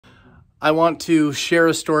I want to share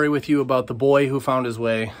a story with you about the boy who found his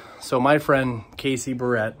way. So my friend, Casey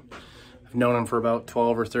Barrett, I've known him for about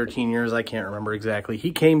 12 or 13 years. I can't remember exactly.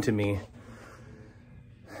 He came to me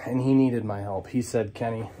and he needed my help. He said,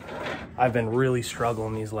 Kenny, I've been really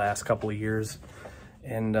struggling these last couple of years,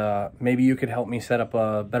 and maybe you could help me set up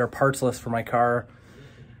a better parts list for my car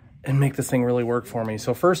and make this thing really work for me.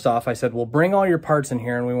 So first off, I said, well, bring all your parts in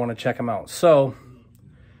here and we want to check them out. So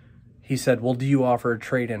he said, well, do you offer a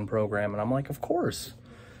trade-in program? And I'm like, of course.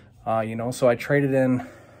 So I traded in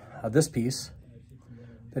this piece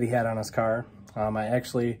that he had on his car. I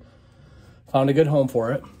actually found a good home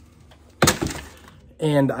for it,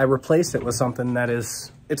 and I replaced it with something that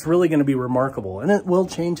it's really going to be remarkable, and it will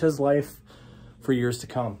change his life for years to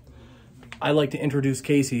come. I like to introduce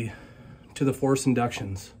Casey to the Force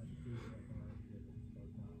Inductions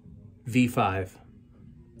V5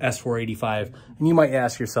 S485. And you might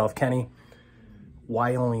ask yourself, Kenny,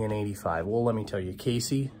 why only an 85? Well, let me tell you,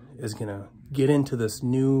 Casey is going to get into this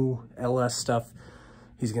new LS stuff.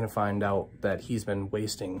 He's going to find out that he's been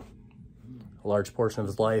wasting a large portion of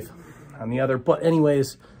his life on the other. But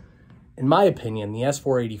anyways, in my opinion, the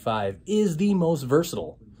S485 is the most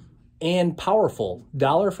versatile and powerful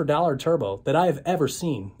dollar-for-dollar turbo that I have ever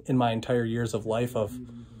seen in my entire years of life of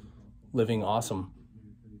living awesome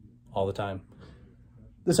all the time.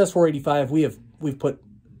 This S485, we've put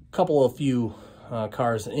a few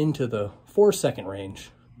cars into the 4-second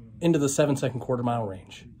range, into the 7-second quarter-mile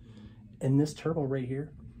range. And this turbo right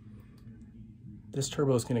here, this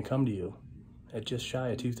turbo is going to come to you at just shy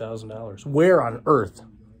of $2,000. Where on earth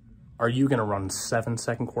are you going to run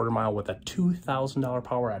 7-second quarter-mile with a $2,000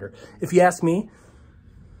 power adder? If you ask me,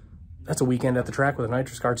 that's a weekend at the track with a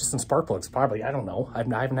nitrous car just in spark plugs. Probably, I don't know. I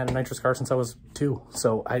haven't had a nitrous car since I was 2.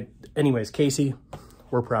 So anyways, Casey,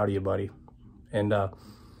 we're proud of you, buddy. And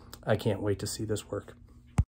I can't wait to see this work.